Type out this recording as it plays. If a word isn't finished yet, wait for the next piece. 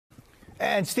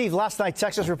And, Steve, last night,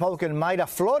 Texas Republican Mayra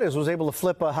Flores was able to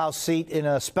flip a House seat in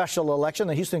a special election.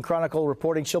 The Houston Chronicle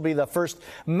reporting she'll be the first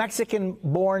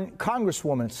Mexican-born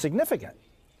congresswoman. Significant.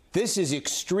 This is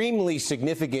extremely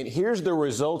significant. Here's the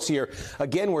results here.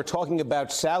 Again, we're talking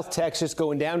about South Texas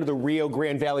going down to the Rio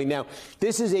Grande Valley. Now,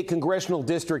 this is a congressional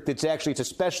district it's a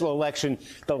special election.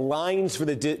 The lines for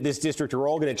this district are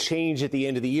all going to change at the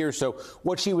end of the year. So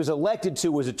what she was elected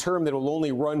to was a term that will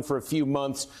only run for a few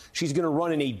months. She's going to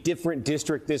run in a different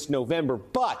district this November.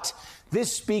 But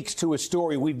this speaks to a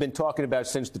story we've been talking about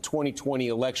since the 2020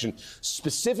 election,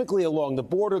 specifically along the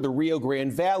border, the Rio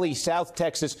Grande Valley, South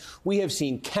Texas. We have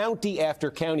seen county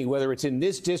after county, whether it's in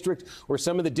this district or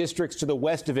some of the districts to the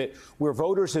west of it, where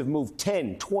voters have moved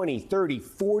 10, 20, 30,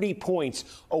 40 points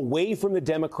away from the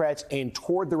Democrats and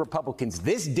toward the Republicans.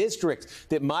 This district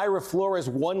that Mayra Flores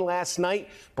won last night,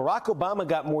 Barack Obama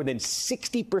got more than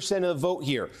 60% of the vote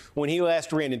here when he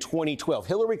last ran in 2012.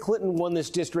 Hillary Clinton won this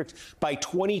district by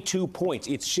 22 points.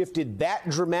 It's shifted that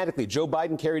dramatically. Joe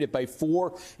Biden carried it by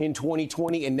 4 in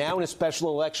 2020, and now in a special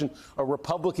election, a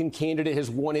Republican candidate has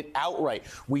won it outright.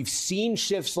 We've seen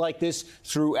shifts like this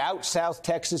throughout South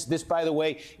Texas. This, by the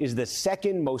way, is the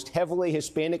second most heavily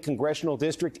Hispanic congressional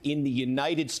district in the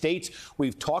United States.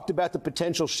 We've talked about the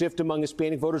potential shift among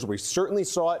Hispanic voters. We certainly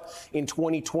saw it in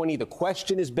 2020. The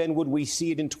question has been, would we see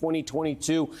it in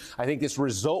 2022? I think this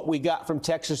result we got from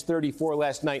Texas 34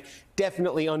 last night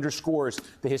definitely underscores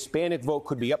the Hispanic vote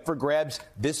could be up for grabs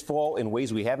this fall in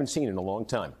ways we haven't seen in a long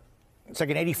time. It's like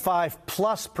an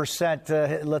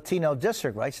 85+% Latino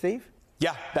district, right, Steve?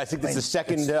 Yeah, I think that's the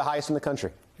second highest in the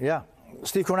country. Yeah.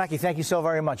 Steve Kornacki, thank you so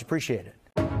very much. Appreciate it.